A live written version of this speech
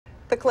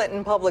The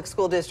Clinton Public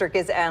School District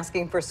is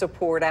asking for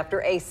support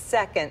after a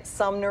second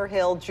Sumner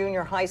Hill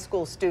Junior High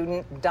School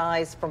student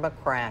dies from a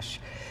crash.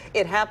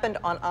 It happened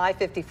on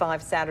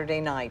I-55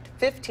 Saturday night.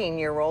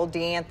 15-year-old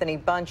D'Anthony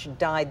Bunch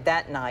died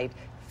that night.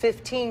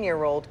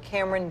 15-year-old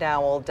Cameron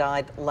Dowell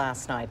died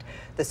last night.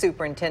 The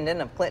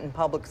superintendent of Clinton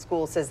Public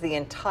Schools says the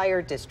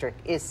entire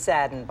district is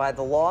saddened by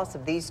the loss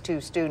of these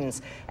two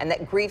students and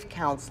that grief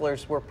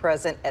counselors were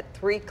present at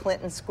 3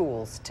 Clinton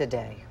schools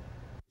today.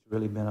 It's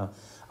really been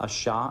a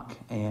shock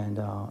and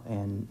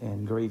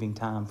grieving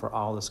time for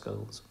all the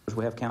schools.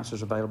 We have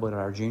counselors available at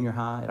our junior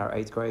high, at our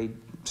 8th grade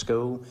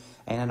school,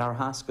 and at our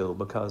high school,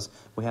 because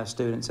we have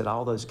students at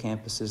all those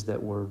campuses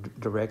that were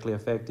directly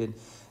affected.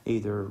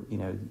 Either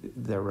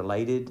they're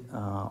related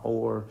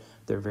or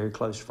they're very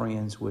close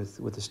friends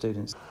with the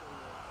students.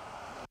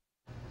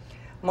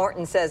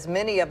 Martin says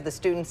many of the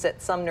students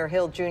at Sumner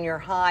Hill Junior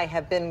High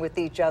have been with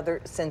each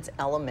other since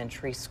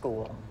elementary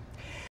school.